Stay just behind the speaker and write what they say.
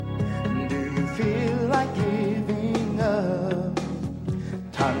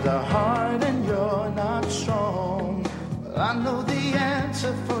times are hard and you're not strong. Well, I know the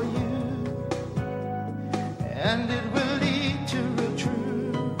answer for you, and it will lead to real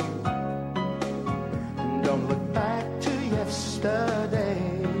truth. Don't look back to yesterday.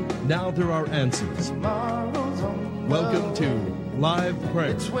 Now there are answers. Tomorrow's on the Welcome to Live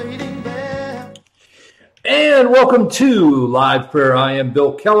Prayer. It's waiting there. And welcome to Live Prayer. I am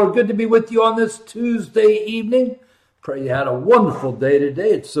Bill Keller. Good to be with you on this Tuesday evening. Pray you had a wonderful day today.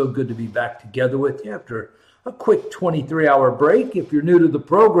 It's so good to be back together with you after a quick 23-hour break. If you're new to the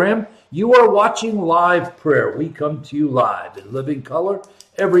program, you are watching Live Prayer. We come to you live in living color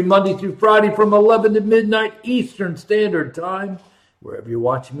every Monday through Friday from 11 to midnight Eastern Standard Time. Wherever you're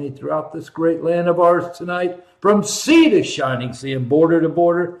watching me throughout this great land of ours tonight, from sea to shining sea and border to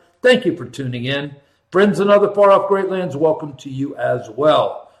border, thank you for tuning in. Friends in other far-off great lands, welcome to you as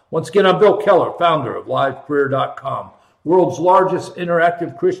well. Once again, I'm Bill Keller, founder of Liveprayer.com, world's largest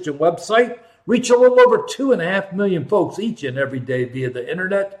interactive Christian website. Reach a little over 2.5 million folks each and every day via the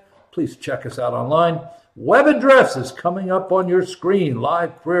internet. Please check us out online. Web address is coming up on your screen,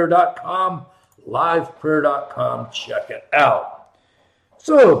 Liveprayer.com, Liveprayer.com. Check it out.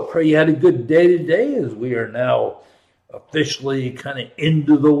 So, pray you had a good day today as we are now officially kind of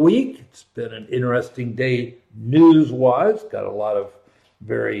into the week. It's been an interesting day news-wise. Got a lot of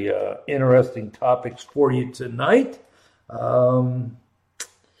very interesting topics for you tonight. It's going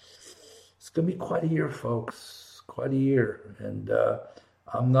to be quite a year, folks. Quite a year. And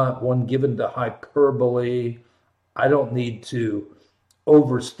I'm not one given to hyperbole. I don't need to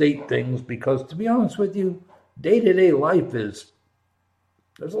overstate things because, to be honest with you, day-to-day life there's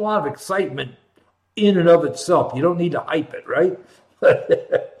a lot of excitement in and of itself. You don't need to hype it, right?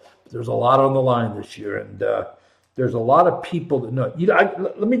 There's a lot on the line this year, and there's a lot of people that know.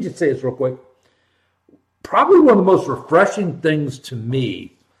 Let me just say this real quick. Probably one of the most refreshing things to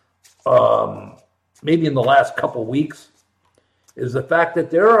me, maybe in the last couple weeks, is the fact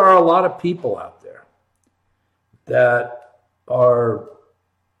that there are a lot of people out there that are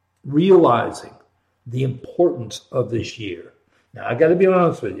realizing the importance of this year. Now, I got to be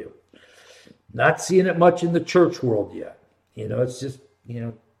honest with you. Not seeing it much in the church world yet. It's just,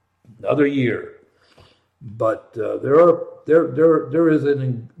 another year. But there's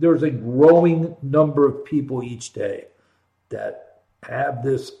a growing number of people each day that have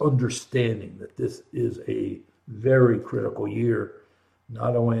this understanding that this is a very critical year,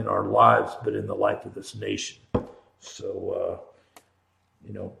 not only in our lives, but in the life of this nation. So,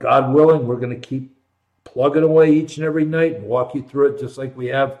 God willing, we're going to keep plugging away each and every night and walk you through it just like we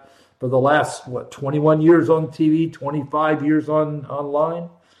have for the last, 21 years on TV, 25 years online.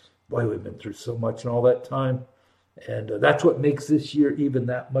 Boy, we've been through so much in all that time. And that's what makes this year even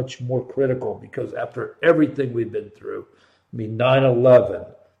that much more critical, because after everything we've been through, 9/11,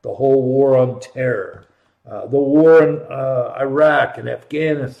 the whole war on terror, the war in Iraq and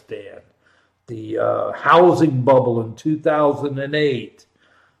Afghanistan, the housing bubble in 2008.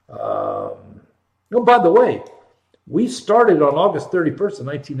 By the way, we started on August 31st of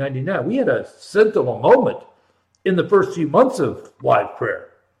 1999. We had a sentinel moment in the first few months of Live Prayer.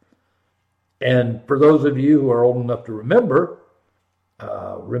 And for those of you who are old enough to remember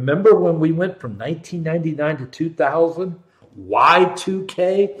when we went from 1999 to 2000,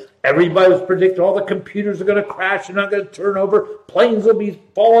 Y2K, everybody was predicting all the computers are going to crash, they're not going to turn over, planes will be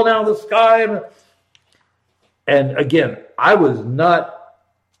falling out of the sky. And again, I was not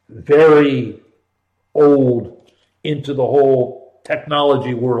very old into the whole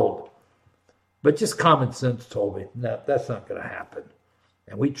technology world. But just common sense told me, no, that's not going to happen.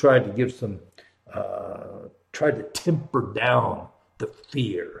 And we tried to give tried to temper down the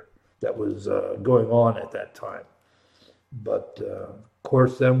fear that was going on at that time. But, of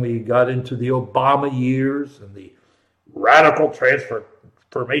course, then we got into the Obama years and the radical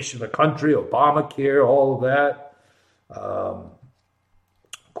transformation of the country, Obamacare, all of that. Of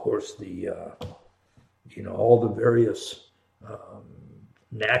course, all the various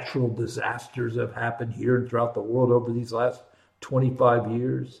natural disasters have happened here and throughout the world over these last 25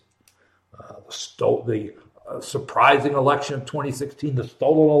 years. The surprising election of 2016, the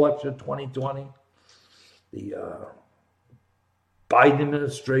stolen election of 2020, the Biden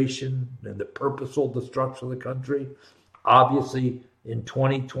administration and the purposeful destruction of the country. Obviously, in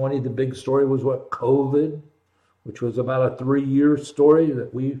 2020, the big story was COVID, which was about a 3-year story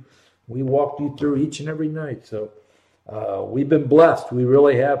that we walked you through each and every night. So we've been blessed. We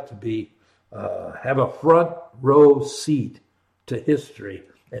really have to have a front row seat to history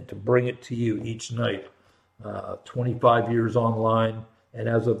and to bring it to you each night. 25 years online, And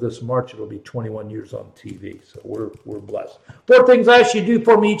as of this March, it'll be 21 years on TV. So we're blessed. 4 things I ask you to do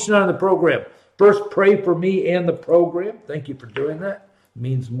for me each night on the program. First, pray for me and the program. Thank you for doing that. It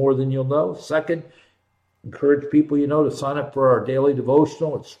means more than you'll know. Second, encourage people you know to sign up for our daily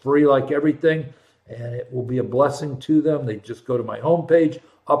devotional. It's free like everything, and it will be a blessing to them. They just go to my homepage,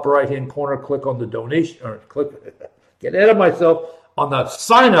 upper right-hand corner, click on the donation, or get ahead of myself, on the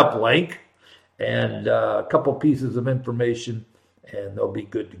sign-up link, and a couple pieces of information, and they'll be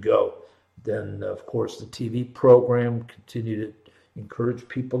good to go. Then, of course, the TV program, continue to encourage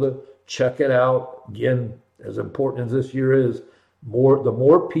people to check it out. Again, as important as this year is, the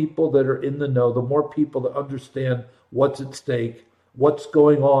more people that are in the know, the more people that understand what's at stake, what's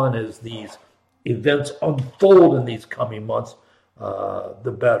going on as these events unfold in these coming months,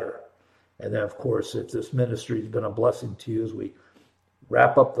 the better. And then, of course, if this ministry has been a blessing to you as we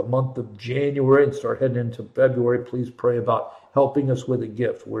wrap up the month of January and start heading into February, please pray about helping us with a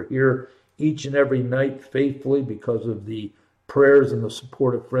gift. We're here each and every night faithfully because of the prayers and the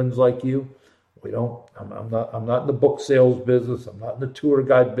support of friends like you. I'm not in the book sales business. I'm not in the tour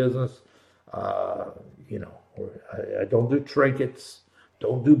guide business. I don't do trinkets.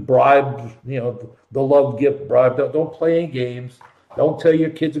 Don't do bribes. The love gift bribe. Don't play any games. Don't tell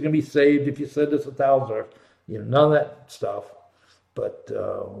your kids are going to be saved if you send us $1,000. None of that stuff. But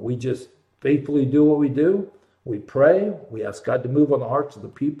we just faithfully do what we do. We pray. We ask God to move on the hearts of the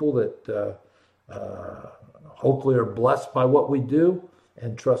people that hopefully are blessed by what we do,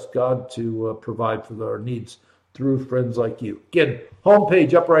 and trust God to provide for our needs through friends like you. Again,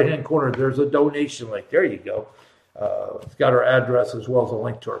 homepage, upper right-hand corner, there's a donation link. There you go. It's got our address as well as a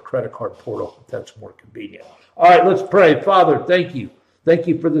link to our credit card portal, if that's more convenient. All right, let's pray. Father, thank you. Thank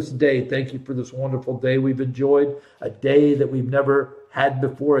you for this day. Thank you for this wonderful day we've enjoyed, a day that we've never had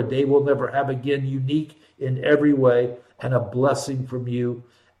before, a day we'll never have again, unique in every way, and a blessing from you,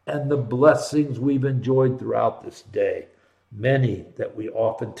 and the blessings we've enjoyed throughout this day, many that we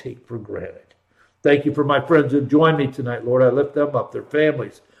often take for granted. Thank you for my friends who joined me tonight, Lord. I lift them up, their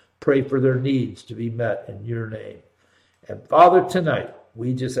families. Pray for their needs to be met in your name. And Father, tonight,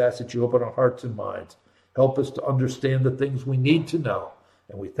 we just ask that you open our hearts and minds. Help us to understand the things we need to know.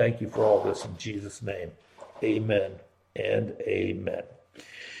 And we thank you for all this in Jesus' name. Amen and amen.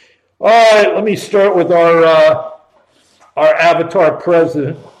 All right, let me start with our avatar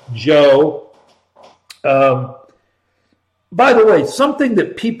president, Joe. By the way, something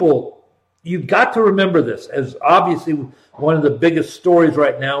that people, you've got to remember this, as obviously one of the biggest stories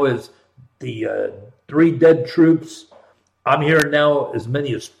right now is the 3 dead troops. I'm hearing now as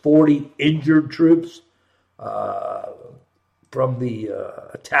many as 40 injured troops from the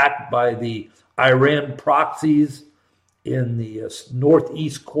attack by the Iran proxies in the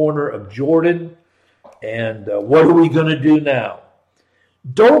northeast corner of Jordan. And what are we going to do now?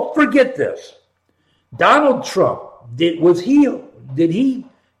 Don't forget this. Donald Trump, did he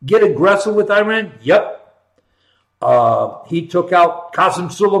get aggressive with Iran? Yep. He took out Qasem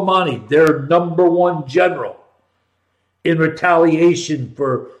Soleimani, their number 1 general, in retaliation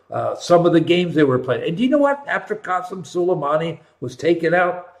for some of the games they were playing. And do you know what? After Qasem Soleimani was taken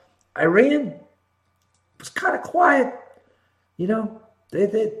out, Iran was kind of quiet.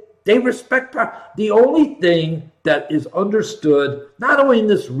 They respect power. The only thing that is understood, not only in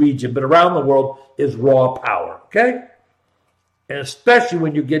this region, but around the world, is raw power, okay? And especially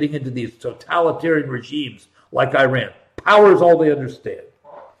when you're getting into these totalitarian regimes like Iran. Power is all they understand.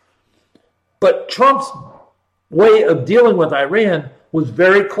 But Trump's way of dealing with Iran was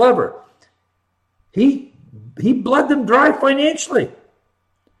very clever. He bled them dry financially.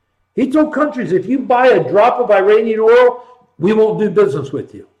 He told countries, if you buy a drop of Iranian oil, we won't do business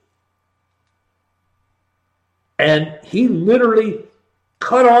with you. And he literally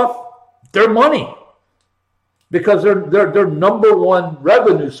cut off their money because their number 1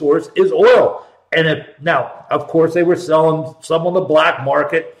 revenue source is oil. And now, of course, they were selling some on the black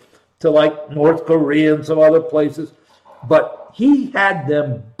market to like North Korea and some other places, but he had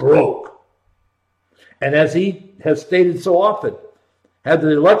them broke. And as he has stated so often, had the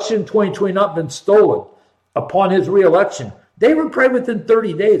election in 2020 not been stolen upon his re-election, they were probably within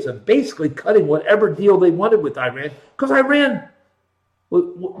 30 days of basically cutting whatever deal they wanted with Iran, because Iran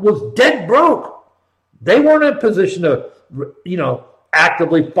was dead broke. They weren't in a position to,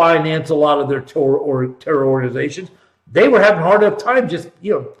 actively finance a lot of their terror organizations. They were having a hard enough time just,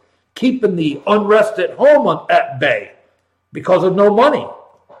 keeping the unrest at home at bay because of no money.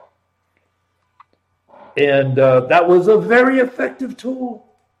 And that was a very effective tool.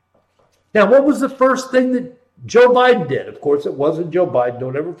 Now, what was the first thing that Joe Biden did? Of course, it wasn't Joe Biden.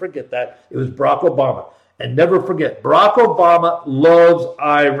 Don't ever forget that. It was Barack Obama. And never forget, Barack Obama loves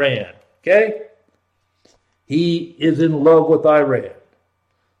Iran. Okay? He is in love with Iran.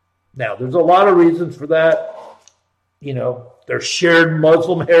 Now, there's a lot of reasons for that. You know, their shared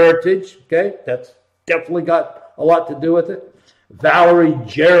Muslim heritage. Okay? That's definitely got a lot to do with it. Valerie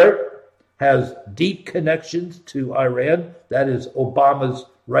Jarrett has deep connections to Iran. That is Obama's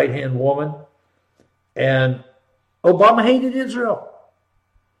right-hand woman. And Obama hated Israel.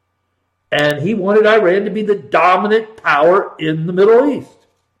 And he wanted Iran to be the dominant power in the Middle East.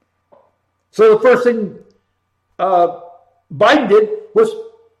 So the first thing Biden did was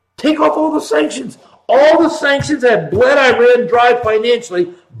take off all the sanctions. All the sanctions that bled Iran dry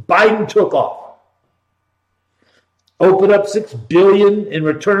financially, Biden took off. Opened up $6 billion in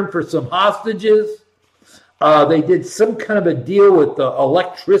return for some hostages. They did some kind of a deal with the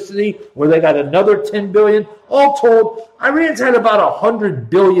electricity where they got another $10 billion. All told, Iran's had about $100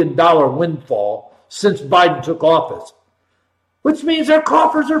 billion windfall since Biden took office, which means their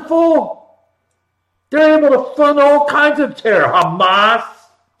coffers are full. They're able to fund all kinds of terror. Hamas,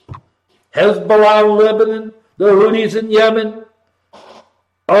 Hezbollah in Lebanon, the Houthis in Yemen,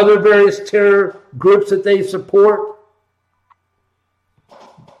 other various terror groups that they support.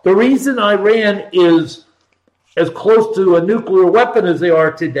 The reason Iran is as close to a nuclear weapon as they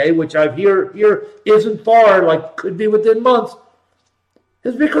are today, which I hear isn't far, like could be within months,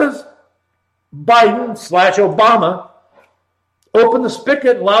 is because Biden / Obama opened the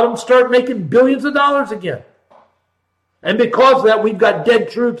spigot and allowed them to start making billions of dollars again. And because of that, we've got dead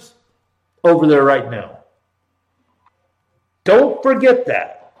troops over there right now. Don't forget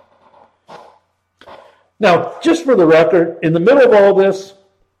that. Now, just for the record, in the middle of all this,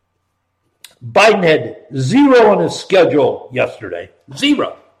 Biden had 0 on his schedule yesterday.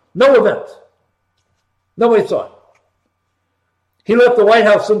 0. No events. Nobody saw it. He left the White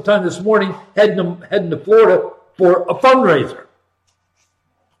House sometime this morning, heading to Florida for a fundraiser.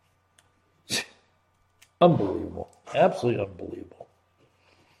 Unbelievable. Absolutely unbelievable.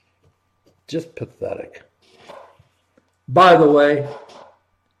 Just pathetic. By the way,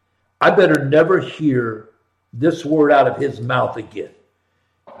 I better never hear this word out of his mouth again.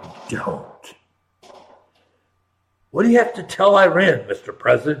 Don't. What do you have to tell Iran, Mr.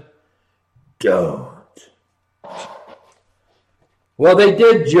 President? Don't. Well, they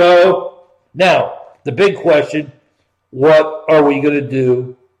did, Joe. Now, the big question, what are we going to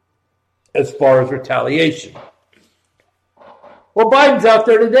do as far as retaliation? Well, Biden's out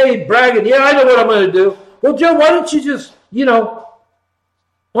there today bragging, yeah, I know what I'm going to do. Well, Joe, why don't you just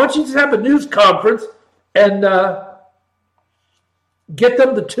have a news conference and get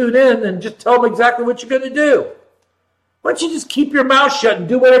them to tune in and just tell them exactly what you're going to do? Why don't you just keep your mouth shut and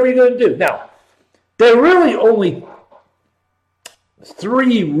do whatever you're going to do? Now, there are really only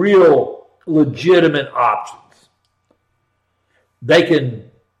 3 real legitimate options.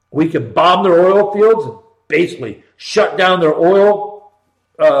 We can bomb their oil fields and basically shut down their oil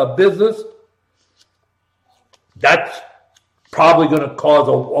business. That's probably going to cause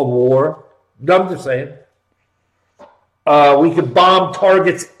a war. I'm just saying. We could bomb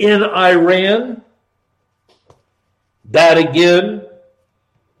targets in Iran. That, again,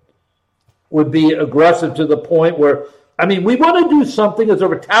 would be aggressive to the point where, we want to do something as a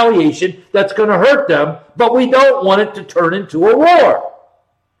retaliation that's going to hurt them, but we don't want it to turn into a war.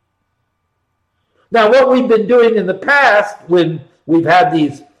 Now, what we've been doing in the past, when we've had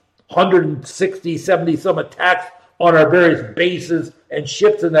these 160, 70 some attacks on our various bases and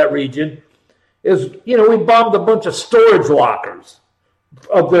ships in that region, is, we bombed a bunch of storage lockers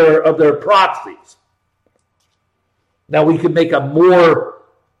of their proxies. Now, we could make a more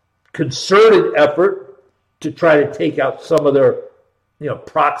concerted effort to try to take out some of their,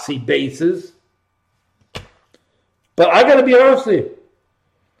 proxy bases. But I got to be honest with you.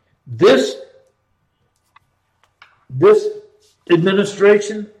 This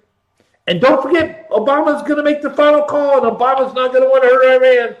administration, and don't forget, Obama's going to make the final call, and Obama's not going to want to hurt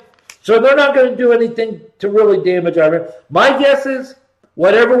Iran. So they're not going to do anything to really damage Iran. My guess is,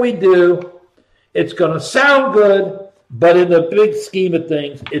 whatever we do, it's going to sound good, but in the big scheme of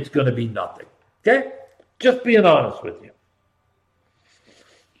things, it's going to be nothing. Okay? Just being honest with you.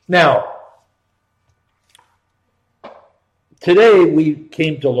 Now, today we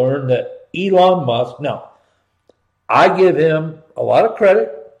came to learn that Elon Musk, now, I give him a lot of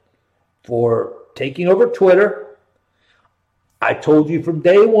credit for taking over Twitter. I told you from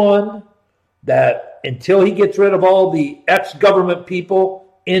day one that until he gets rid of all the ex-government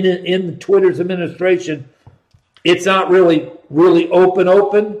people in Twitter's administration, it's not really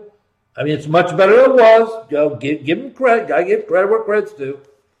open. It's much better than it was. Give him credit. I give credit where credit's due.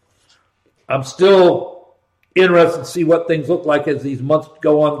 I'm still interested to see what things look like as these months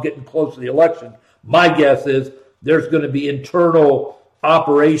go on, getting close to the election. My guess is there's going to be internal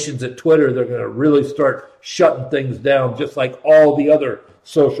operations at Twitter. They're going to really start shutting things down, just like all the other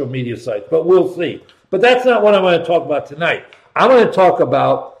social media sites. But we'll see. But that's not what I'm going to talk about tonight. I'm going to talk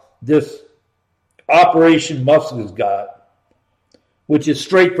about this operation Musk has got, which is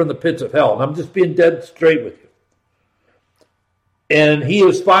straight from the pits of hell. And I'm just being dead straight with you. And he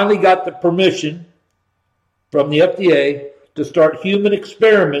has finally got the permission from the FDA to start human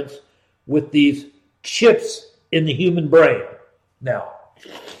experiments with these chips in the human brain. Now,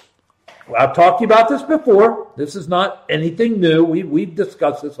 I've talked to you about this before. This is not anything new. We've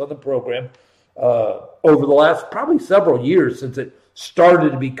discussed this on the program over the last probably several years since it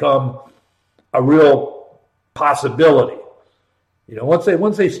started to become a real possibility. You know,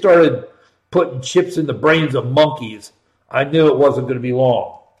 once they started putting chips in the brains of monkeys, I knew it wasn't going to be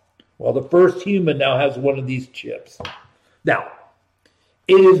long. Well, the first human now has one of these chips. Now,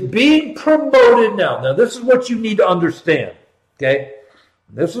 it is being promoted now. Now, this is what you need to understand, okay?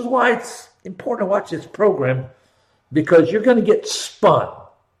 This is why it's important to watch this program, because you're going to get spun.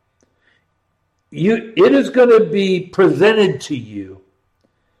 It is going to be presented to you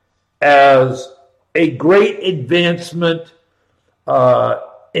as a great advancement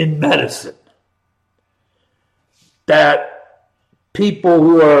in medicine. That people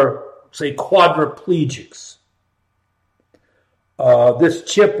who are, say, quadriplegics, this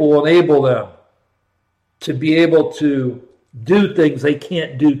chip will enable them to be able to do things they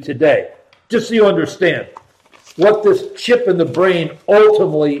can't do today. Just so you understand what this chip in the brain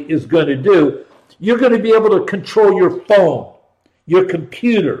ultimately is going to do, you're going to be able to control your phone, your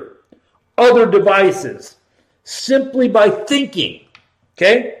computer, other devices, simply by thinking,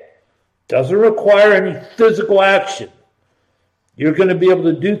 okay? Doesn't require any physical action. You're going to be able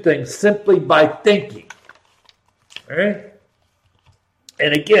to do things simply by thinking, all right?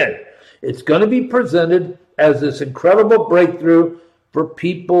 And again, it's going to be presented as this incredible breakthrough for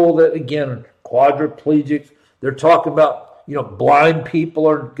people that, again, are quadriplegics. They're talking about, blind people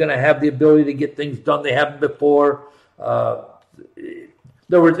are going to have the ability to get things done they haven't before. In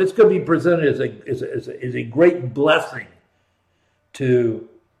other words, it's going to be presented as a great blessing to,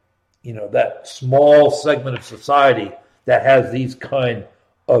 that small segment of society that has these kind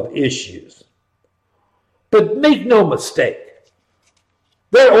of issues. But make no mistake,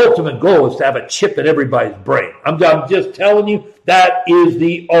 their ultimate goal is to have a chip in everybody's brain. I'm just telling you, that is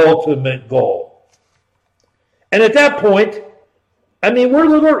the ultimate goal. And at that point, we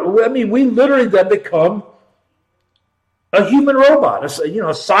literally then become a human robot, a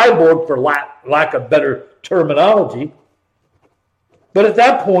cyborg, for lack of better terminology. But at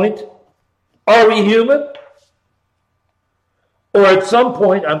that point, are we human? Or at some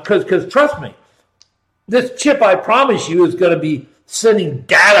point, because trust me, this chip, I promise you, is going to be sending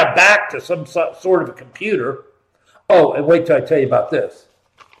data back to some sort of a computer. Oh, and wait till I tell you about this.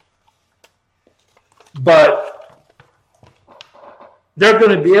 But they're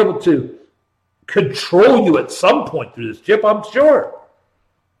going to be able to control you at some point through this chip, I'm sure.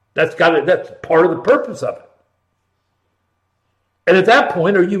 That's part of the purpose of it. And at that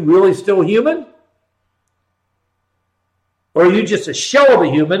point, are you really still human? Or are you just a shell of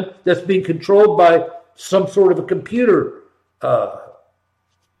a human that's being controlled by some sort of a computer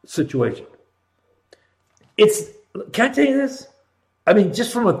situation? Can I tell you this?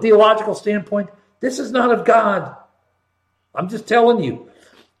 Just from a theological standpoint, this is not of God. I'm just telling you.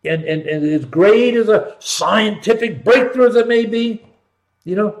 And as great as a scientific breakthrough as it may be,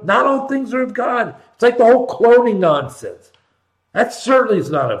 not all things are of God. It's like the whole cloning nonsense. That certainly is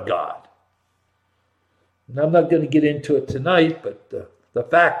not of God. And I'm not going to get into it tonight, but the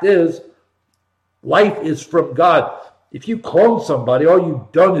fact is, life is from God. If you clone somebody, all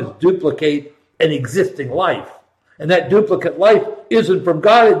you've done is duplicate an existing life. And that duplicate life isn't from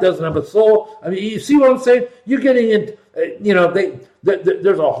God. It doesn't have a soul. You see what I'm saying? You're getting into,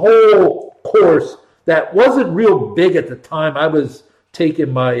 there's a whole course that wasn't real big at the time. I was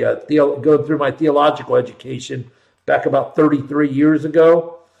taking my, going through my theological education back about 33 years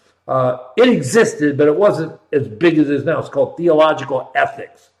ago. It existed, but it wasn't as big as it is now. It's called theological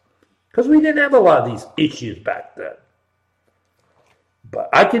ethics. Because we didn't have a lot of these issues back then. But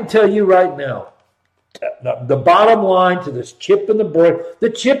I can tell you right now, the bottom line to this chip in the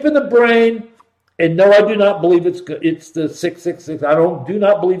brain, and no, I do not believe it's the 666. I do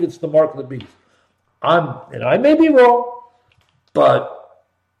not believe it's the mark of the beast. And I may be wrong, but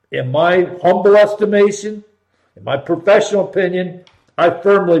in my humble estimation, in my professional opinion, I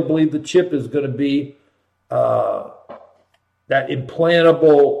firmly believe the chip is going to be that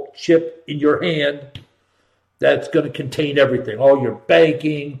implantable chip in your hand that's going to contain everything, all your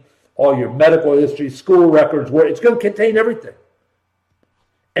banking, all your medical history, school records, where it's going to contain everything.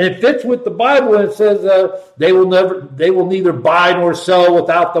 And it fits with the Bible, and it says they will neither buy nor sell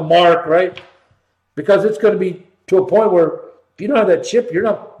without the mark, right? Because it's going to be to a point where if you don't have that chip, you're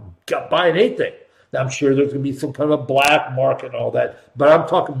not buying anything. Now, I'm sure there's going to be some kind of a black market and all that, but I'm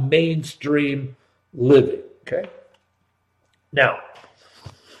talking mainstream living, okay? Now,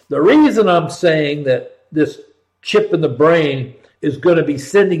 the reason I'm saying that this chip in the brain is going to be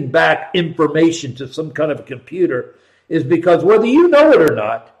sending back information to some kind of a computer is because whether you know it or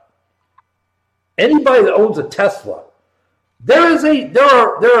not, anybody that owns a Tesla, there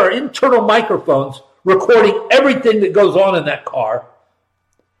are internal microphones recording everything that goes on in that car,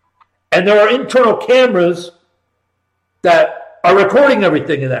 and there are internal cameras that are recording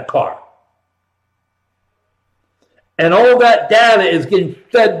everything in that car. And all that data is getting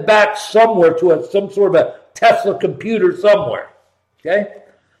fed back somewhere to some sort of a Tesla computer somewhere. Okay?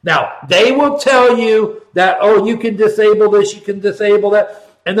 Now, they will tell you that, oh, you can disable this, you can disable that.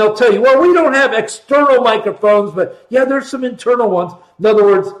 And they'll tell you, well, we don't have external microphones, but yeah, there's some internal ones. In other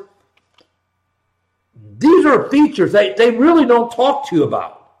words, these are features they really don't talk to you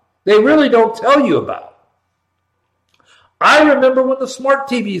about. They really don't tell you about. I remember when the smart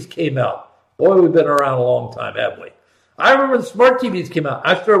TVs came out. Boy, we've been around a long time, haven't we? I remember when the smart TVs came out.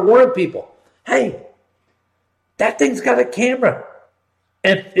 I started warning people, hey, that thing's got a camera.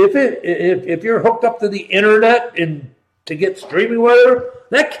 And if you're hooked up to the internet and to get streaming, whatever,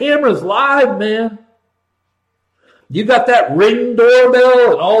 that camera's live, man. You got that Ring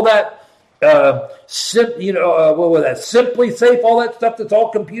doorbell and all that, what was that? Simply Safe, all that stuff that's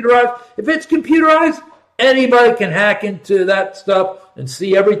all computerized. If it's computerized, anybody can hack into that stuff and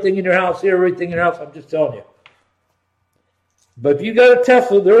see everything in your house, hear everything in your house. I'm just telling you. But if you got a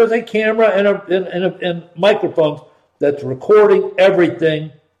Tesla, there is a camera and microphones that's recording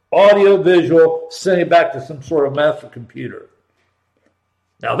everything, audio, visual, sending it back to some sort of master computer.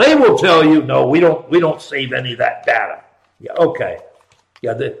 Now they will tell you, no, we don't save any of that data. Yeah, okay.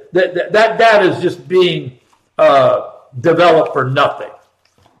 Yeah, that data is just being developed for nothing.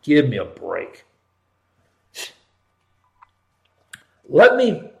 Give me a break. Let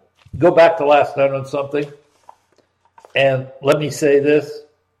me go back to last night on something, and let me say this.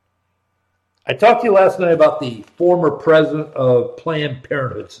 I talked to you last night about the former president of Planned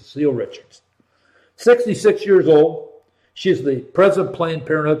Parenthood, Cecile Richards. 66 years old. She's the president of Planned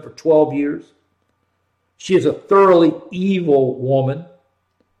Parenthood for 12 years. She is a thoroughly evil woman.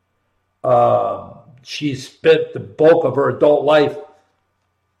 She spent the bulk of her adult life,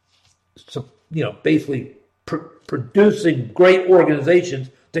 basically producing great organizations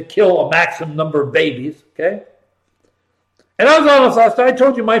to kill a maximum number of babies, okay? And I was honest last night. I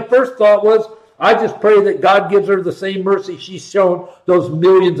told you my first thought was, I just pray that God gives her the same mercy she's shown those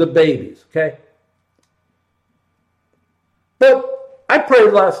millions of babies, okay? But I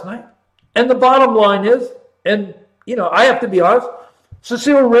prayed last night. And the bottom line is, and, I have to be honest,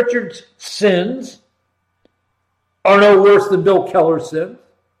 Cecile Richards' sins are no worse than Bill Keller's sins.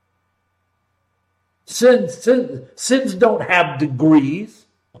 Sins don't have degrees.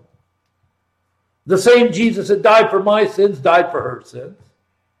 The same Jesus that died for my sins died for her sins.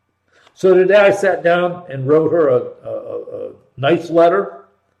 So today I sat down and wrote her a nice letter.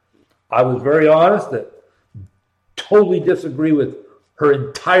 I was very honest that totally disagree with her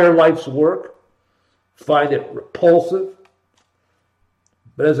entire life's work, find it repulsive.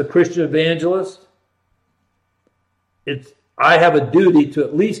 But as a Christian evangelist, I have a duty to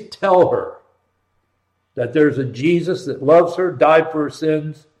at least tell her that there's a Jesus that loves her, died for her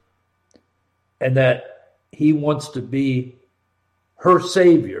sins, and that he wants to be her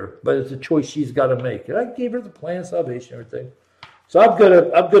Savior, but it's a choice she's got to make. And I gave her the plan of salvation and everything. So I've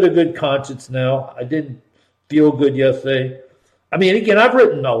got a good conscience now. I didn't feel good yesterday. I mean, again, I've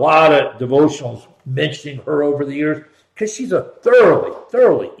written a lot of devotionals mentioning her over the years because she's a thoroughly,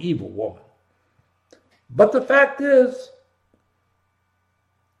 thoroughly evil woman. But the fact is,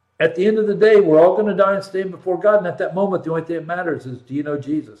 at the end of the day, we're all going to die and stand before God. And at that moment, the only thing that matters is, do you know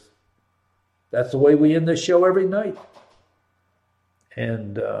Jesus? That's the way we end this show every night.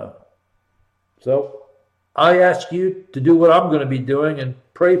 And so I ask you to do what I'm going to be doing and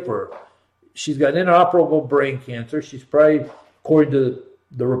pray for her. She's got inoperable brain cancer. She's probably, according to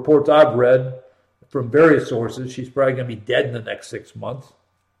the reports I've read from various sources, she's probably going to be dead in the next 6 months.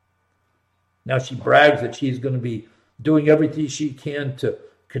 Now she brags that she's going to be doing everything she can to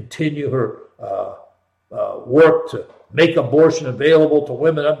continue her work to make abortion available to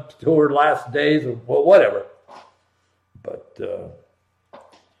women up to her last days or whatever. But,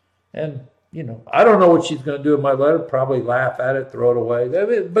 and I don't know what she's going to do in my letter. Probably laugh at it, throw it away.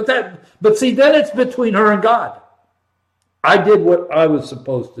 But see, then it's between her and God. I did what I was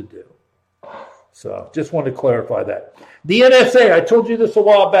supposed to do. So just want to clarify that. The NSA, I told you this a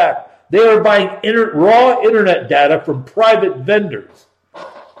while back. They are buying raw internet data from private vendors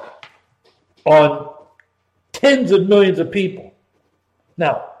on tens of millions of people.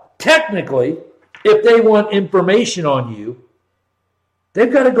 Now, technically, if they want information on you,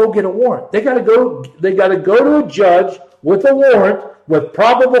 they've got to go get a warrant. They got to go to a judge with a warrant with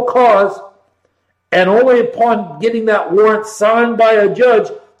probable cause, and only upon getting that warrant signed by a judge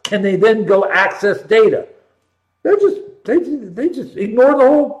can they then go access data. They just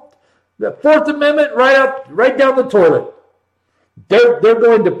ignore the Fourth Amendment right down the toilet. They're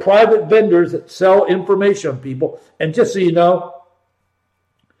going to private vendors that sell information on people, and just so you know,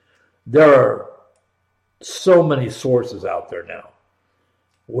 there are so many sources out there now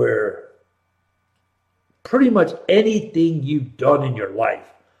where pretty much anything you've done in your life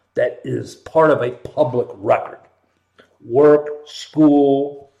that is part of a public record, work,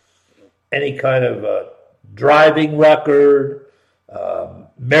 school, any kind of driving record,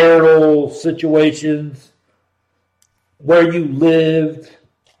 marital situations, where you lived.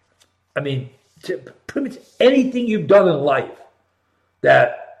 I mean, pretty much anything you've done in life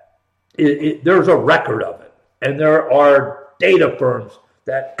that there's a record of it. And there are data firms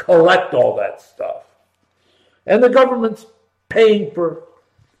that collect all that stuff. And the government's paying for,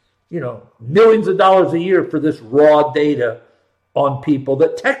 millions of dollars a year for this raw data on people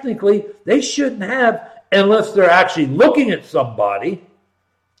that technically they shouldn't have unless they're actually looking at somebody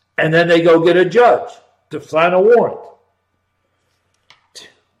and then they go get a judge to sign a warrant.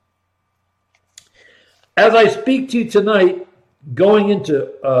 As I speak to you tonight, going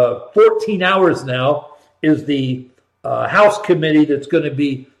into 14 hours now, is the House committee that's going to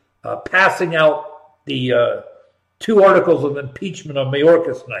be passing out the 2 articles of impeachment on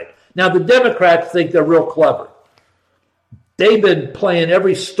Mayorkas tonight. Now, the Democrats think they're real clever. They've been playing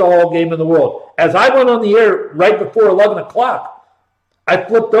every stall game in the world. As I went on the air right before 11 o'clock, I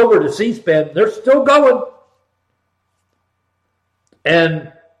flipped over to C-SPAN. They're still going.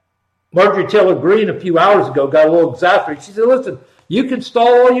 And Marjorie Taylor Greene a few hours ago got a little exasperated. She said, listen, you can stall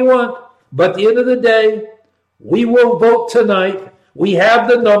all you want, but at the end of the day, we will vote tonight. We have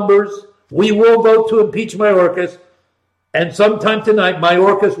the numbers. We will vote to impeach Mayorkas. And sometime tonight,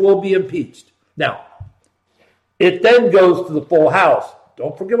 Mayorkas will be impeached. Now, it then goes to the full House.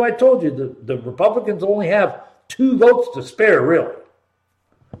 Don't forget what I told you. The Republicans only have 2 votes to spare, really.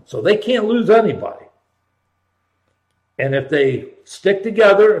 So they can't lose anybody. And if they stick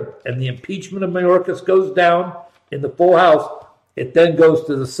together and the impeachment of Mayorkas goes down in the full House, it then goes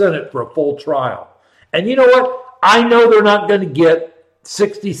to the Senate for a full trial. And you know what? I know they're not going to get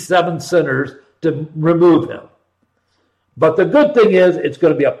 67 senators to remove him. But the good thing is it's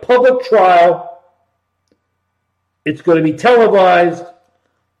going to be a public trial. It's going to be televised.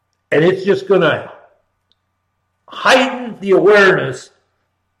 And it's just going to heighten the awareness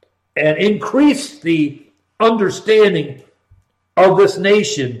and increase the understanding of this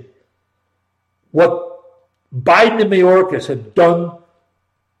nation what Biden and Mayorkas have done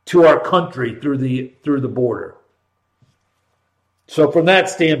to our country through the border. So from that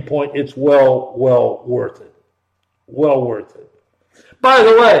standpoint, it's well worth it. Well worth it. By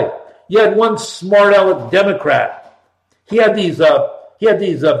the way, you had one smart aleck Democrat. He had these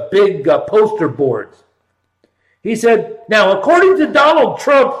big poster boards. He said, now, according to Donald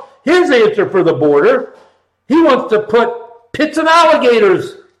Trump, his answer for the border, he wants to put pits of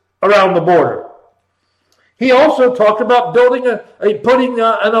alligators around the border. He also talked about putting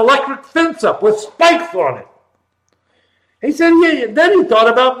an electric fence up with spikes on it. He said, then he thought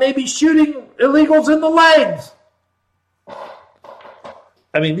about maybe shooting illegals in the legs.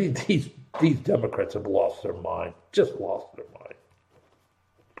 I mean, these Democrats have lost their mind, just lost their mind.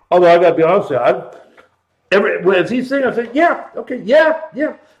 Although I got to be honest with you, as he's saying, I said, yeah.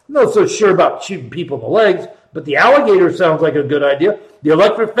 I'm not so sure about shooting people in the legs, but the alligator sounds like a good idea. The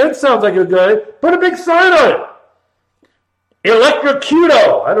electric fence sounds like a good idea. Put a big sign on it.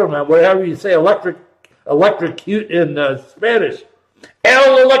 Electrocuto. I don't know, however you say electrocute in Spanish.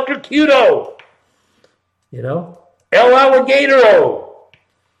 El electrocuto. El alligatoro.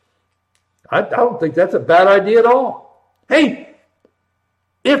 I don't think that's a bad idea at all. Hey,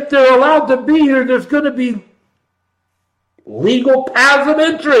 if they're allowed to be here, there's going to be legal paths of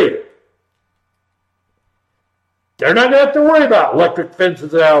entry. They're not going to have to worry about electric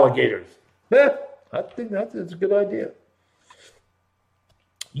fences and alligators. I think that's a good idea.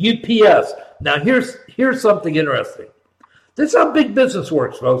 UPS. Now, here's something interesting. This is how big business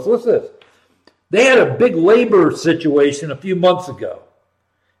works, folks. Listen to this. They had a big labor situation a few months ago.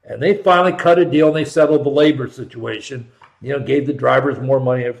 And they finally cut a deal and they settled the labor situation. Gave the drivers more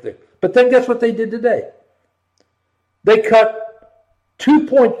money and everything. But then guess what they did today? They cut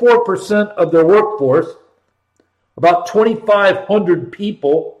 2.4% of their workforce. About 2,500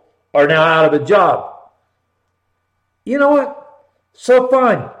 people are now out of a job. You know what? So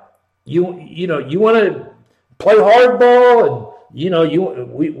fine. You want to play hardball and you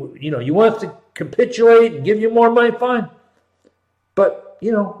want us to capitulate and give you more money, fine. But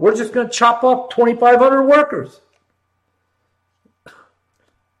we're just going to chop off 2,500 workers.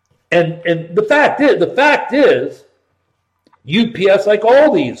 And the fact is, UPS, like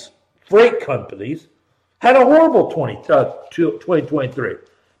all these freight companies, had a horrible 2023.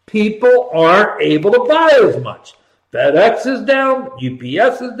 People aren't able to buy as much. FedEx is down,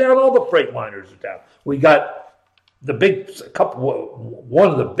 UPS is down, all the freight liners are down. We got one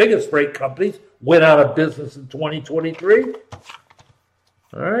of the biggest freight companies went out of business in 2023.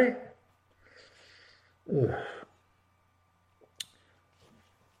 All right.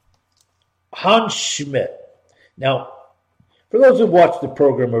 Hans Schmidt. Now, for those who've watched the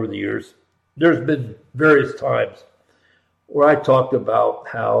program over the years, there's been various times where I talked about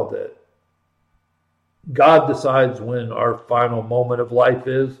how that God decides when our final moment of life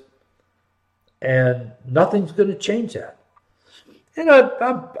is, and nothing's going to change that. And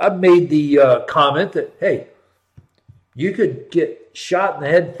I've made the comment that, hey, you could get shot in the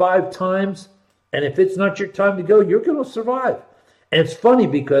head 5 times, and if it's not your time to go, you're going to survive. And it's funny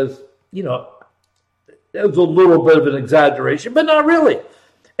because, that was a little bit of an exaggeration, but not really.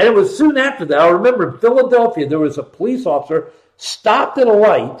 And it was soon after that. I remember in Philadelphia, there was a police officer stopped at a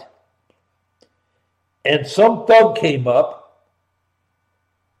light, and some thug came up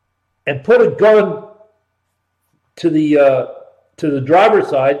and put a gun to the driver's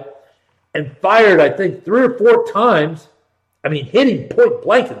side and fired, I think, 3 or 4 times. I mean, hit him point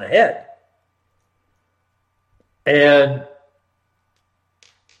blank in the head. And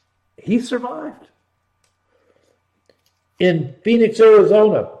he survived. In Phoenix,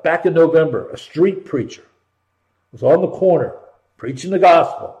 Arizona, back in November, a street preacher was on the corner preaching the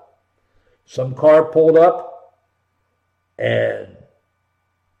gospel. Some car pulled up and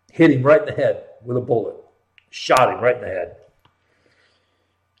hit him right in the head with a bullet. Shot him right in the head.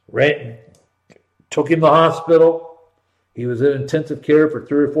 Took him to the hospital. He was in intensive care for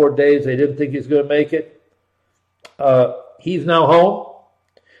 3 or 4 days. They didn't think he was going to make it. He's now home,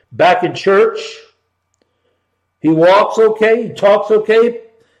 back in church. He walks okay. He talks okay.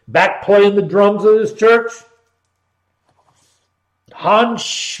 Back playing the drums at his church. Hans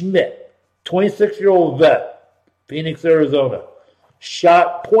Schmidt, 26-year-old vet, Phoenix, Arizona,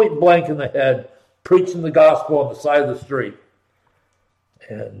 shot point blank in the head, preaching the gospel on the side of the street.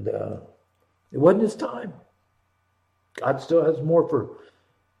 And it wasn't his time. God still has more for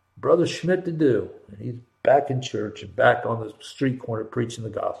Brother Schmidt to do. And he's back in church and back on the street corner preaching the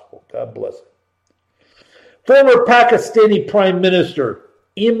gospel. God bless him. Former Pakistani Prime Minister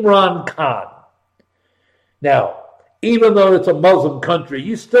Imran Khan. Now, even though it's a Muslim country,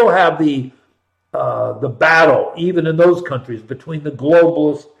 you still have the battle, even in those countries, between the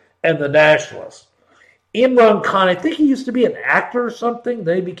globalists and the nationalists. Imran Khan, I think he used to be an actor or something.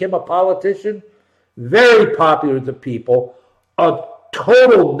 Then he became a politician. Very popular with the people. A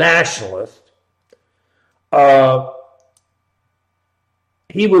total nationalist.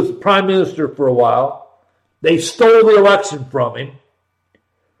 He was prime minister for a while. They stole the election from him.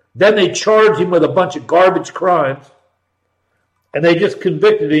 Then they charged him with a bunch of garbage crimes. And they just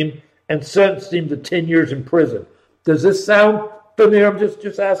convicted him and sentenced him to 10 years in prison. Does this sound familiar? I'm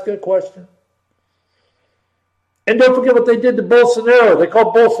just asking a question. And don't forget what they did to Bolsonaro. They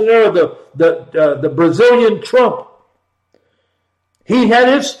called Bolsonaro the Brazilian Trump. He had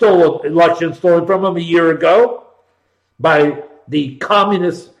his election stolen from him a year ago by the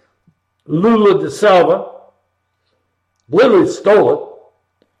communist Lula da Silva. Literally stole it.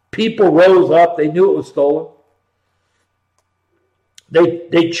 People rose up. They knew it was stolen.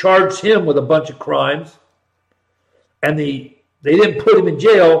 They charged him with a bunch of crimes. And they didn't put him in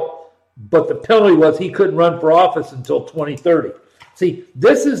jail, but the penalty was he couldn't run for office until 2030. See,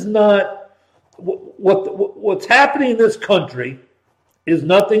 this is not what's happening in this country is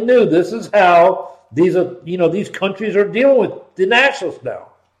nothing new. This is how these countries are dealing with the nationalists now.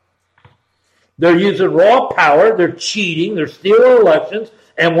 They're using raw power. They're cheating. They're stealing elections.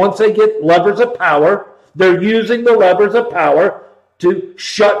 And once they get levers of power, they're using the levers of power to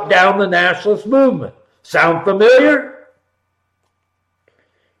shut down the nationalist movement. Sound familiar?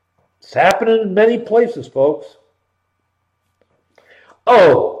 It's happening in many places, folks.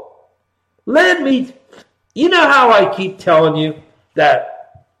 Oh, You know how I keep telling you that,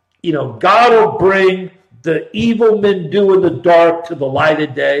 God will bring the evil men do in the dark to the light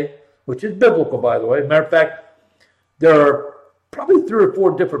of day, which is biblical, by the way. Matter of fact, there are probably 3 or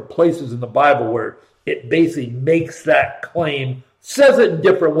 4 different places in the Bible where it basically makes that claim, says it in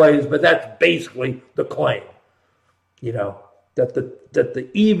different ways, but that's basically the claim. That the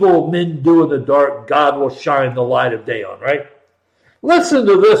evil men do in the dark, God will shine the light of day on, right? Listen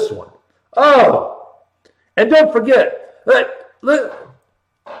to this one. Oh, and don't forget, look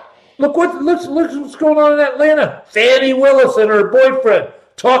what's going on in Atlanta. Fannie Willis and her boyfriend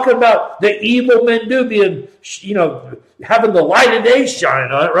talking about the evil men do being, having the light of day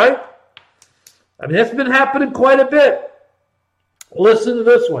shine on it, right? I mean, that's been happening quite a bit. Listen to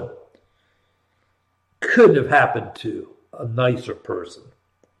this one. Couldn't have happened to a nicer person.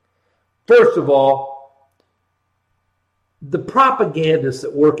 First of all, the propagandists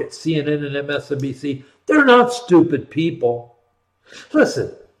that work at CNN and MSNBC, they're not stupid people.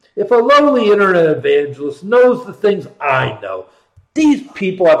 Listen, if a lowly internet evangelist knows the things I know, these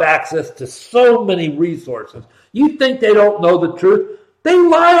people have access to so many resources. You think they don't know the truth? They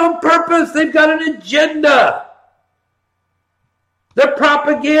lie on purpose. They've got an agenda. They're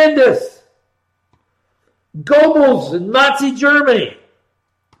propagandists. Goebbels in Nazi Germany.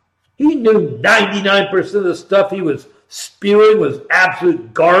 He knew 99% of the stuff he was spewing was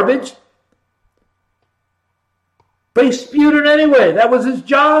absolute garbage. But he spewed it anyway. That was his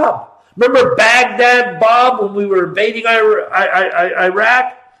job. Remember Baghdad Bob when we were invading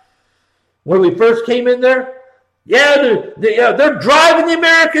Iraq? When we first came in there? Yeah, they're driving the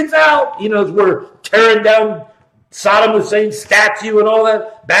Americans out. As we're tearing down Saddam Hussein's statue and all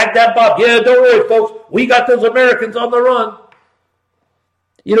that. Baghdad Bob. Yeah, don't worry, folks. We got those Americans on the run.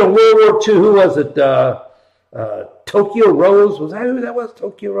 World War II, who was it? Tokyo Rose. Was that who that was?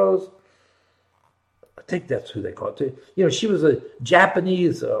 Tokyo Rose? I think that's who they call it. She was a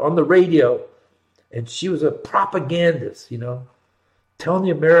Japanese on the radio, and she was a propagandist, telling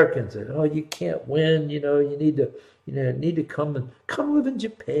the Americans that, oh, you can't win, you need to come live in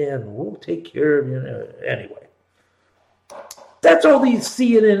Japan. We'll take care of you. Anyway. That's all these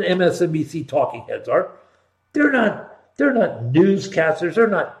CNN, MSNBC talking heads are. They're not newscasters. They're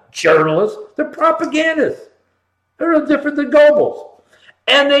not journalists. They're propagandists. They're no different than Goebbels.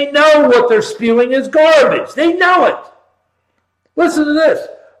 And they know what they're spewing is garbage. They know it. Listen to this.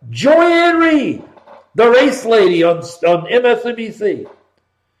 Joanne Reed, the race lady on MSNBC.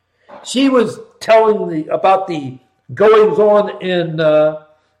 She was telling about the goings on in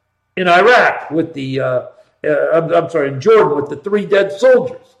Iraq with the in Jordan with the 3 dead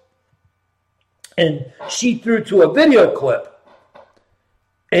soldiers. And she threw to a video clip.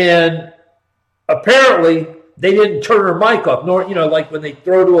 And apparently they didn't turn her mic off. Nor, like when they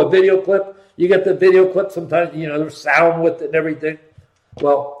throw to a video clip, you get the video clip sometimes, there's sound with it and everything.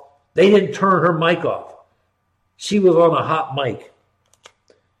 Well, they didn't turn her mic off. She was on a hot mic.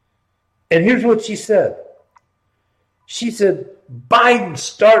 And here's what she said. She said, Biden's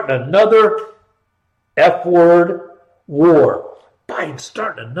starting another F-word war. Biden's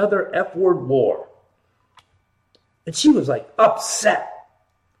starting another F-word war. And she was like upset.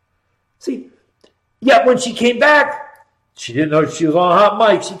 See, yet when she came back, she didn't know she was on a hot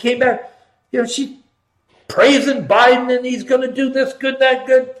mic. She came back, she praising Biden and he's going to do this good, that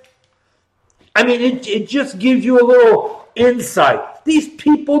good. I mean, it just gives you a little insight. These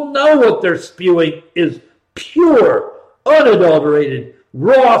people know what they're spewing is pure, unadulterated,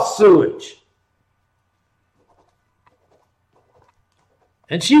 raw sewage.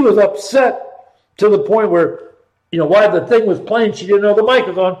 And she was upset to the point where, while the thing was playing, she didn't know the mic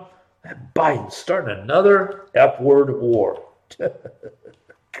was on. That Biden's starting another F-word war.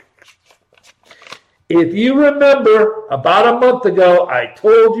 If you remember, about a month ago, I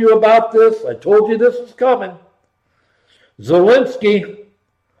told you about this. I told you this was coming. Zelenskyy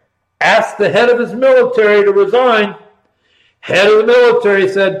asked the head of his military to resign. Head of the military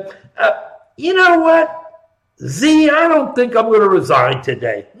said, you know what? Z, I don't think I'm going to resign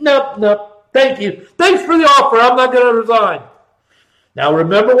today. Nope. Thank you. Thanks for the offer. I'm not going to resign. Now,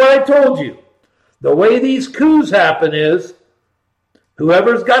 remember what I told you. The way these coups happen is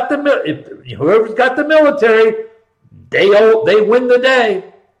whoever's got the military, they win the day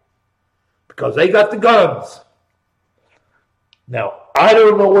because they got the guns. Now, I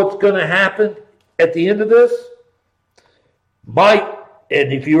don't know what's going to happen at the end of this.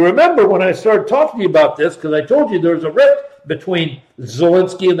 And if you remember when I started talking to you about this, because I told you there's a rift between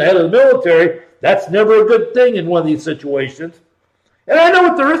Zelenskyy and the head of the military, that's never a good thing in one of these situations. And I know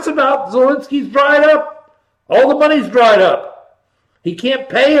what the rift's about. Zelensky's dried up. All the money's dried up. He can't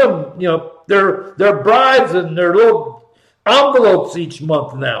pay him, their bribes and their little envelopes each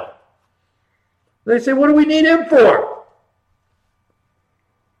month now. They say, what do we need him for?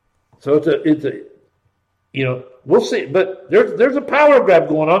 So it's a we'll see. But there's a power grab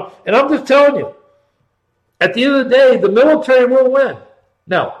going on, and I'm just telling you, at the end of the day, the military will win.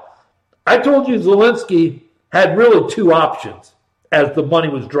 Now, I told you Zelenskyy had really two options as the money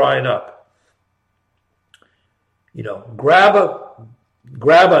was drying up. Grab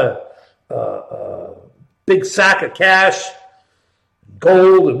a big sack of cash,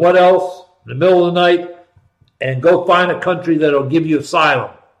 gold, and what else in the middle of the night, and go find a country that'll give you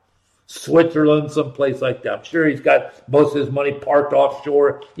asylum. Switzerland, someplace like that. I'm sure he's got most of his money parked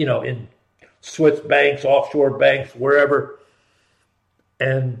offshore, in Swiss banks, offshore banks, wherever,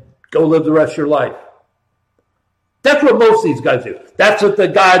 and go live the rest of your life. That's what most of these guys do. That's what the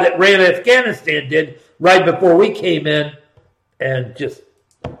guy that ran Afghanistan did right before we came in, and just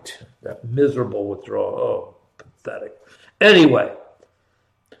that miserable withdrawal. Oh, pathetic. Anyway,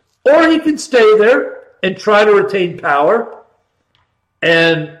 or he can stay there and try to retain power,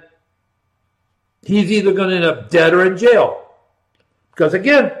 and he's either going to end up dead or in jail. Because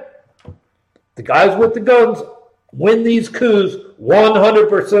again, the guys with the guns win these coups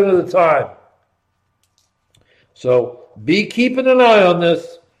 100% of the time. So be keeping an eye on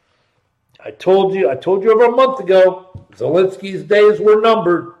this. I told you over a month ago, Zelenskyy's days were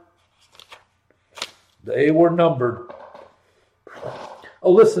numbered. They were numbered.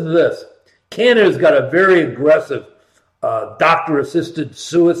 Oh, listen to this. Canada's got a very aggressive doctor-assisted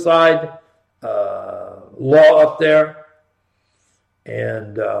suicide law up there.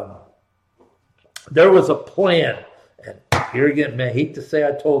 And there was a plan. And here again, man, I hate to say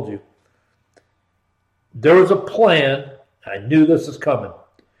I told you. There was a plan. I knew this was coming.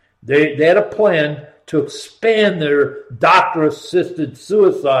 They had a plan to expand their doctor-assisted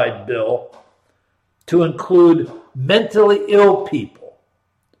suicide bill to include mentally ill people.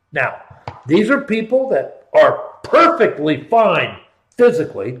 Now, these are people that are perfectly fine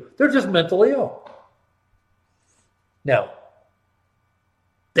physically. They're just mentally ill. Now,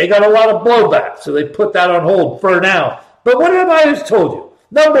 they got a lot of blowback, so they put that on hold for now. But what have I just told you?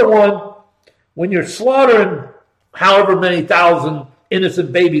 Number one, when you're slaughtering however many thousand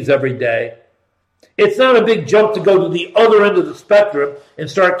innocent babies every day, it's not a big jump to go to the other end of the spectrum and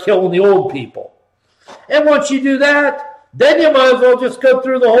start killing the old people. And once you do that, then you might as well just go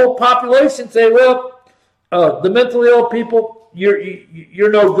through the whole population and say, well, the mentally ill people,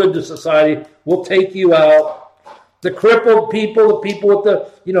 you're no good to society. We'll take you out. The crippled people, the people with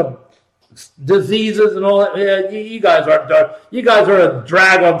the, diseases and all that, yeah, you guys aren't done. You guys are a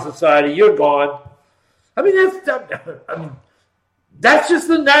drag on society. You're gone. I mean, that's just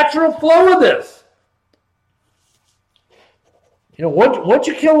the natural flow of this. Once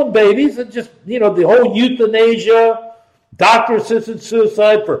you're killing babies, and just, the whole euthanasia, doctor-assisted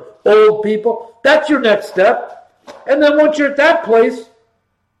suicide for old people, that's your next step. And then once you're at that place,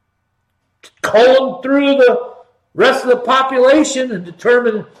 culling through the rest of the population and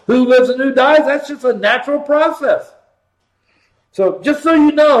determine who lives and who dies, that's just a natural process. So just so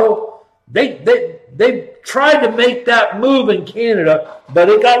you know, they tried to make that move in Canada, but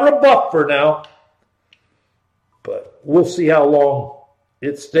it got rebuffed for now. But we'll see how long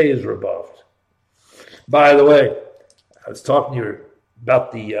it stays rebuffed. By the way, I was talking to you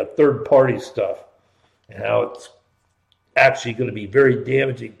about the third-party stuff and how it's actually going to be very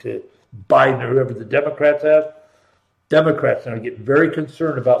damaging to Biden or whoever the Democrats have. Democrats are getting very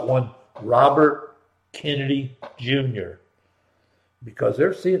concerned about one Robert Kennedy Jr. because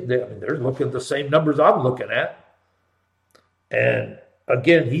they're looking at the same numbers I'm looking at. And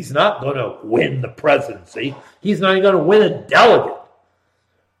again, he's not going to win the presidency. He's not even going to win a delegate.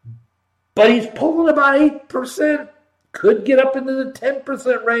 But he's pulling about 8%, could get up into the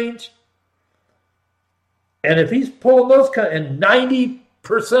 10% range. And if he's pulling those and 90%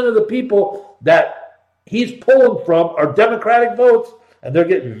 of the people that he's pulling from are Democratic votes, and they're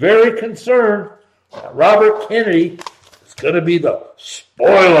getting very concerned that Robert Kennedy is going to be the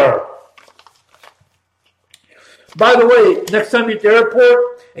spoiler. By the way, next time you're at the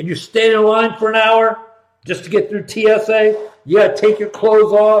airport and you're standing in line for an hour just to get through TSA, you got to take your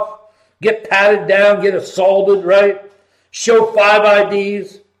clothes off, get patted down, get assaulted, right? Show 5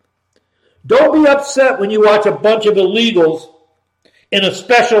 IDs. Don't be upset when you watch a bunch of illegals in a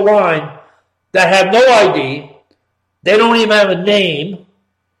special line that have no ID. They don't even have a name.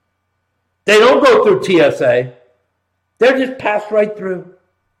 They don't go through TSA. They're just passed right through.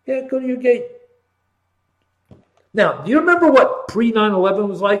 Yeah, go to your gate. Now, do you remember what pre-9/11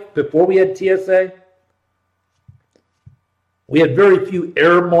 was like before we had TSA? We had very few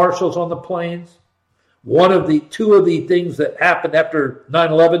air marshals on the planes. Two of the things that happened after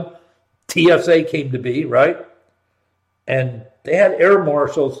 9/11, TSA came to be, right? And they had air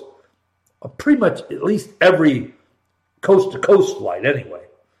marshals pretty much at least every coast-to-coast flight anyway,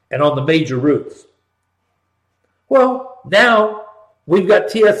 and on the major routes. Well, now we've got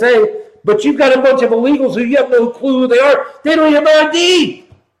TSA, but you've got a bunch of illegals who you have no clue who they are. They don't even have ID,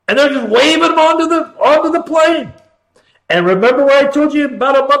 and they're just waving them onto the plane. And remember what I told you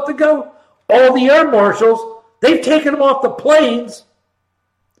about a month ago? All the air marshals, they've taken them off the planes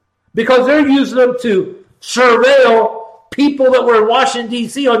because they're using them to surveil people that were in Washington,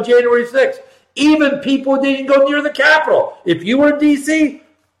 D.C. on January 6th. Even people who didn't go near the Capitol. If you were in D.C.,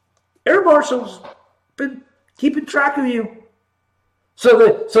 air marshals been keeping track of you.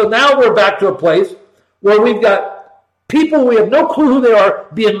 So now we're back to a place where we've got people we have no clue who they are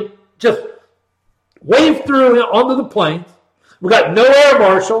being just waved through onto the planes. We've got no air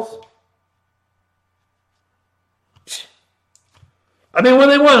marshals. I mean, when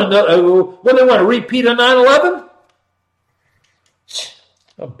they want to repeat a 9/11?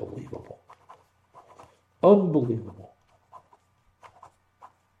 Unbelievable. Unbelievable.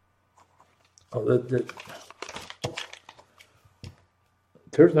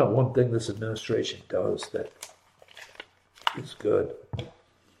 There's not one thing this administration does that is good.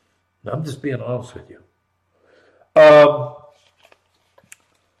 I'm just being honest with you.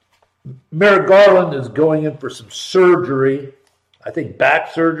 Merrick Garland is going in for some surgery. I think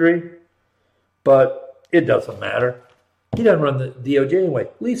back surgery. But it doesn't matter. He doesn't run the DOJ anyway.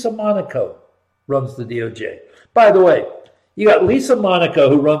 Lisa Monaco runs the DOJ. By the way, you got Lisa Monaco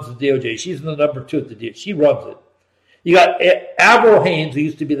who runs the DOJ. She's the number 2 at the DOJ. She runs it. You got Avril Haines, who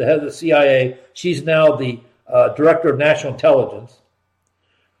used to be the head of the CIA. She's now the director of national intelligence.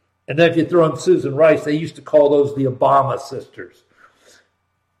 And then if you throw in Susan Rice, they used to call those the Obama sisters.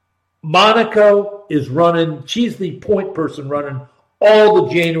 Monaco is running, she's the point person running all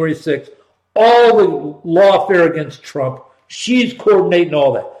the January 6th, all the lawfare against Trump. She's coordinating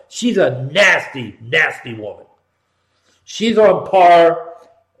all that. She's a nasty, nasty woman. She's on par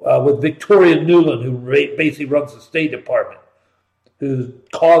with Victoria Nuland, who basically runs the State Department, who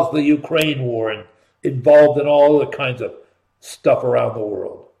caused the Ukraine war and involved in all the kinds of stuff around the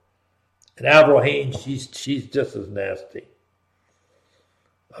world. And Avril Haines, she's just as nasty.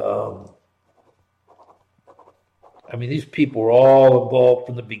 I mean, these people were all involved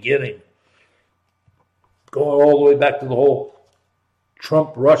from the beginning, going all the way back to the whole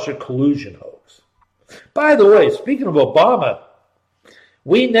Trump-Russia collusion hoax. By the way, speaking of Obama,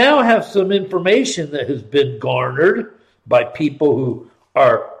 we now have some information that has been garnered by people who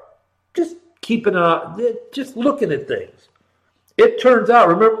are just keeping an eye, just looking at things. It turns out,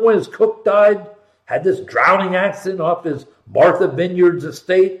 remember when his cook died, had this drowning accident off his Martha Vineyards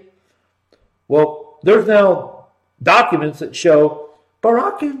estate? Well, there's now documents that show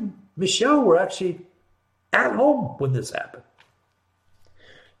Barack and Michelle were actually at home when this happened.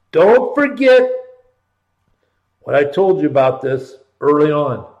 Don't forget what I told you about this early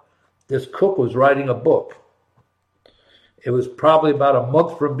on. This cook was writing a book. It was probably about a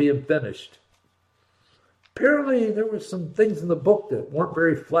month from being finished. Apparently, there were some things in the book that weren't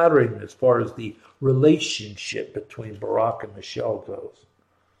very flattering as far as the relationship between Barack and Michelle goes.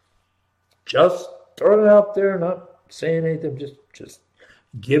 Just throwing it out there, not saying anything, just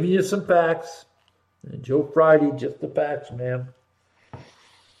giving you some facts. And Joe Friday, just the facts, man.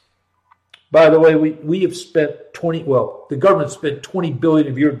 By the way, we have spent the government spent $20 billion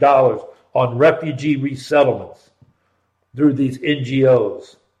of your dollars on refugee resettlements through these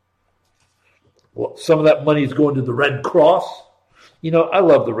NGOs. Well, some of that money is going to the Red Cross. You know, I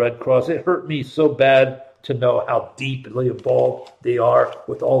love the Red Cross. It hurt me so bad to know how deeply involved they are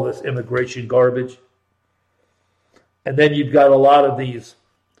with all this immigration garbage. And then you've got a lot of these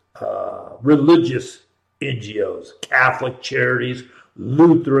religious NGOs, Catholic charities,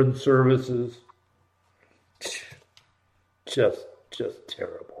 Lutheran services. Just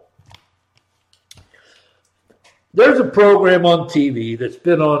terrible. There's a program on TV that's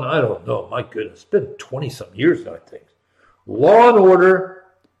been on, I don't know, my goodness, it's been 20-some years now, I think. Law and Order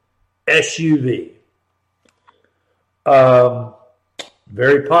SUV.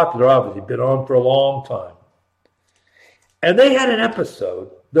 Very popular, obviously, been on for a long time. And they had an episode,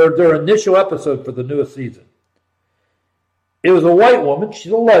 their initial episode for the newest season. It was a white woman,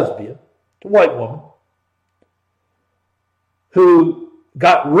 she's a lesbian, a white woman, who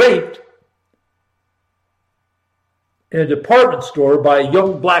got raped in a department store by a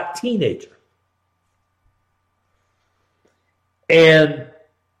young black teenager. And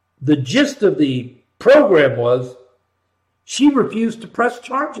the gist of the program was She refused to press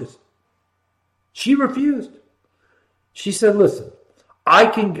charges. She refused. She said, listen,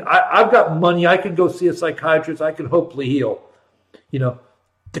 I've got money. I can go see a psychiatrist. I can hopefully heal.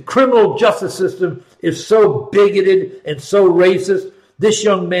 The criminal justice system is so bigoted and so racist. This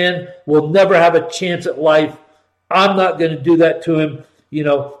young man will never have a chance at life. I'm not going to do that to him.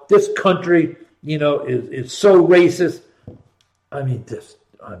 This country, is so racist.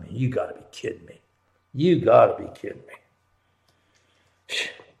 You got to be kidding me. You got to be kidding me.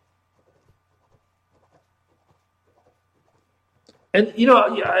 And,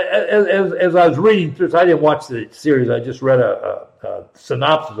 as I was reading through this, I didn't watch the series. I just read a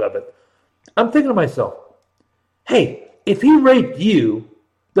synopsis of it. I'm thinking to myself, hey, if he raped you,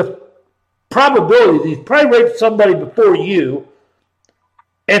 the probability is he's probably raped somebody before you.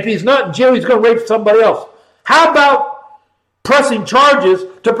 And if he's not in jail, he's going to rape somebody else. How about pressing charges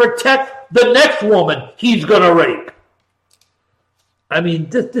to protect the next woman he's going to rape?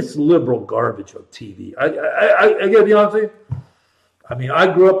 This liberal garbage on TV. I got to be honest with you. I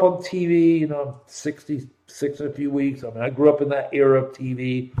grew up on TV, I'm 66 in a few weeks. I grew up in that era of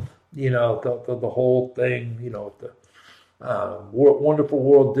TV, the whole thing, the Wonderful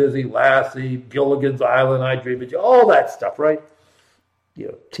World, Disney, Lassie, Gilligan's Island, I Dream of You, all that stuff, right?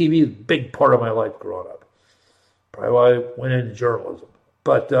 TV is a big part of my life growing up. Probably why I went into journalism.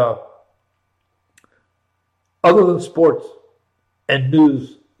 But other than sports and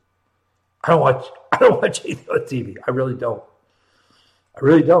news, I don't watch anything on TV. I really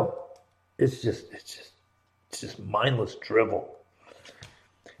don't. It's just mindless drivel.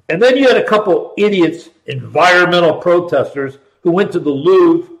 And then you had a couple idiots, environmental protesters, who went to the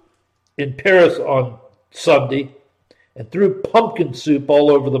Louvre in Paris on Sunday and threw pumpkin soup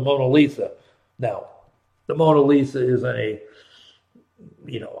all over the Mona Lisa. Now, the Mona Lisa isn't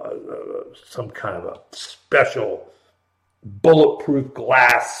some kind of a special bulletproof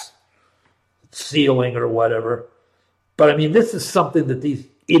glass ceiling or whatever. But this is something that these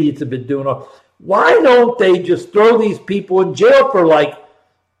idiots have been doing. Why don't they just throw these people in jail for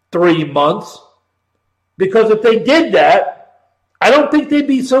 3 months? Because if they did that, I don't think they'd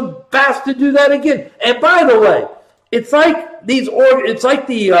be so fast to do that again. And by the way, it's like the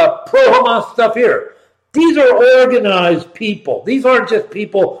pro-Hamas stuff here. These are organized people. These aren't just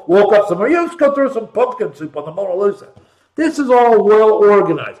people woke up somewhere. Let's go throw some pumpkin soup on the Mona Lisa. This is all well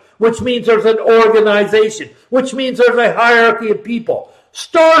organized, which means there's an organization, which means there's a hierarchy of people.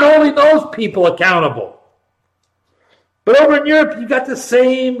 Start holding those people accountable. But over in Europe, you got the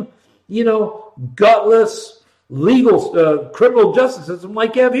same, gutless legal criminal justice system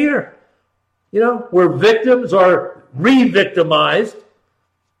like you have here. Where victims are re-victimized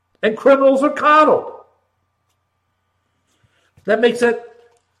and criminals are coddled. That makes that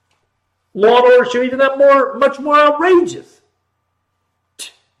law and order should even that much more outrageous.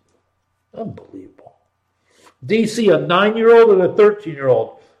 Unbelievable. D.C., a 9-year-old and a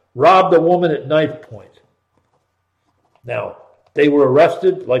 13-year-old robbed a woman at knife point. Now, they were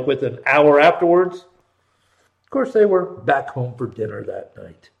arrested within an hour afterwards. Of course, they were back home for dinner that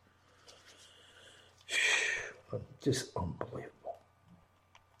night. Just unbelievable.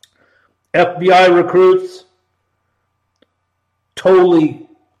 FBI recruits, totally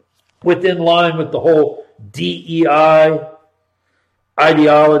within line with the whole DEI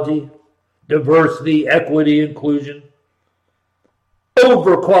ideology, diversity, equity, inclusion,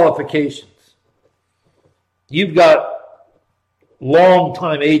 overqualifications. You've got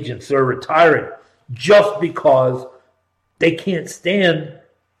long-time agents that are retiring just because they can't stand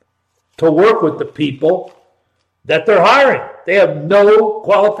to work with the people that they're hiring. They have no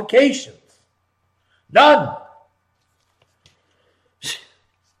qualifications. None.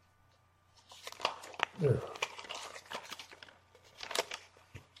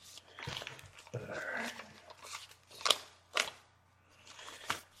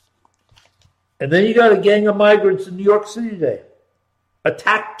 And then you got a gang of migrants in New York City today.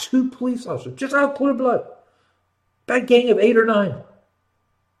 Attacked 2 police officers, just out of clear blood. That gang of 8 or 9.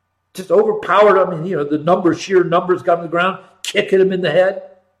 Just overpowered them. The sheer numbers got on the ground, kicking them in the head.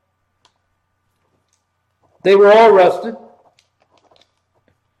 They were all arrested.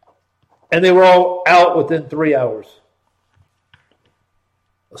 And they were all out within 3 hours.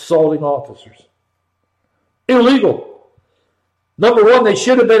 Assaulting officers. Illegal. Number one, they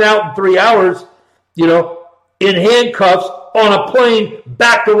should have been out in 3 hours, in handcuffs on a plane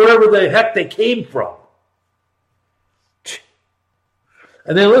back to wherever the heck they came from.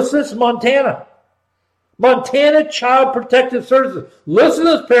 And then listen to this, Montana. Montana Child Protective Services. Listen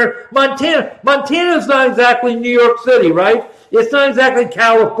to this, parent. Montana is not exactly New York City, right? It's not exactly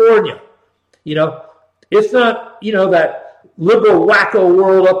California. It's not, that liberal wacko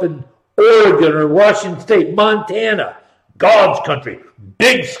world up in Oregon or Washington State, Montana, God's country,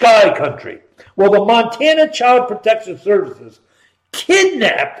 big sky country. Well, the Montana Child Protection Services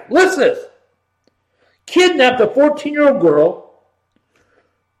kidnapped a 14-year-old girl,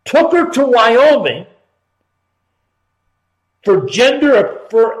 took her to Wyoming for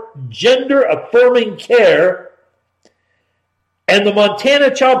gender-affirming care, and the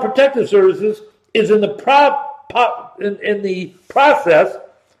Montana Child Protective Services is in the process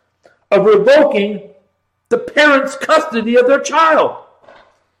of revoking the parents' custody of their child.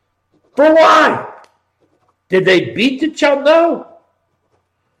 For why? Did they beat the child? No.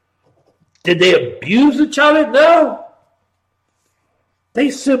 Did they abuse the child? No. They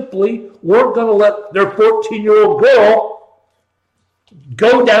simply weren't going to let their 14-year-old girl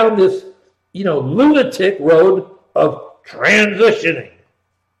go down this, lunatic road of transitioning.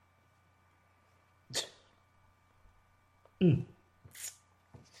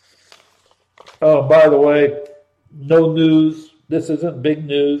 Oh, by the way, no news. This isn't big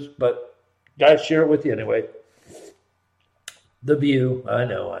news, but gotta share it with you anyway. The View. I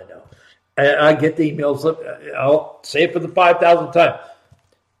know. And I get the emails. I'll say it for the 5,000th time.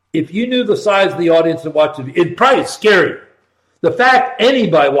 If you knew the size of the audience that watches it, it'd probably scary. The fact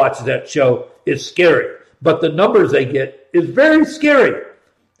anybody watches that show is scary, but the numbers they get is very scary.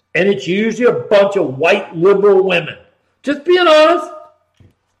 And it's usually a bunch of white liberal women. Just being honest.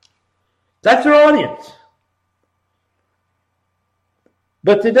 That's their audience.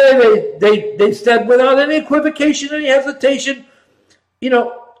 But today they said without any equivocation, any hesitation,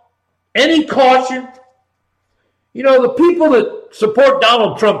 any caution, the people that support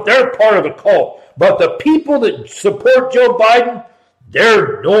Donald Trump, they're part of a cult. But the people that support Joe Biden,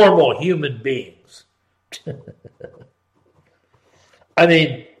 they're normal human beings. I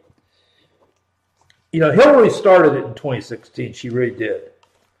mean, Hillary started it in 2016. She really did.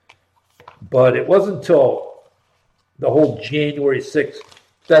 But it wasn't until the whole January 6th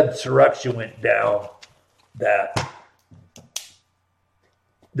insurrection went down that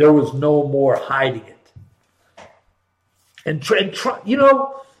there was no more hiding it. And Trump,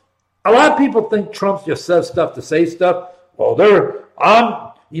 a lot of people think Trump just says stuff to say stuff. Well, they're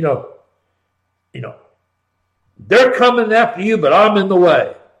coming after you, but I'm in the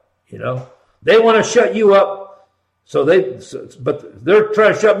way. They want to shut you up, but they're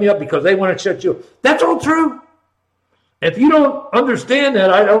trying to shut me up because they want to shut you up. That's all true. If you don't understand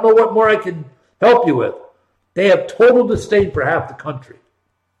that, I don't know what more I can help you with. They have total disdain for half the country.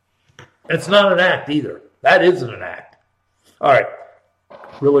 It's not an act either. That isn't an act. All right.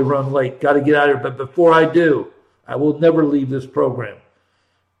 Really run late. Got to get out of here. But before I do, I will never leave this program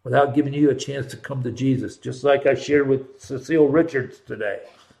without giving you a chance to come to Jesus, just like I shared with Cecile Richards today.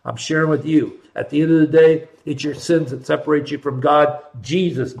 I'm sharing with you. At the end of the day, it's your sins that separate you from God.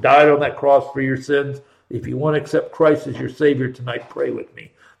 Jesus died on that cross for your sins. If you want to accept Christ as your Savior tonight, pray with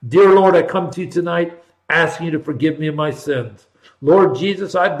me. Dear Lord, I come to you tonight asking you to forgive me of my sins. Lord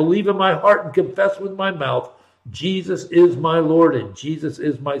Jesus, I believe in my heart and confess with my mouth, Jesus is my Lord and Jesus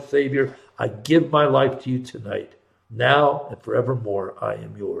is my Savior. I give my life to you tonight. Now and forevermore, I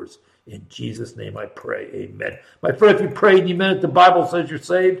am yours. In Jesus' name I pray. Amen. My friend, if you prayed and you meant it, the Bible says you're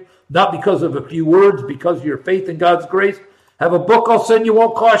saved, not because of a few words, because of your faith in God's grace. Have a book I'll send you,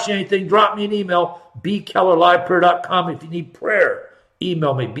 won't cost you anything. Drop me an email, bkellerliveprayer.com. If you need prayer,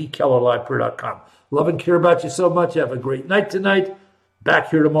 email me, bkellerliveprayer.com. Love and care about you so much. Have a great night tonight. Back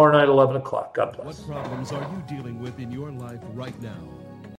here tomorrow night, 11 o'clock. God bless. What problems are you dealing with in your life right now?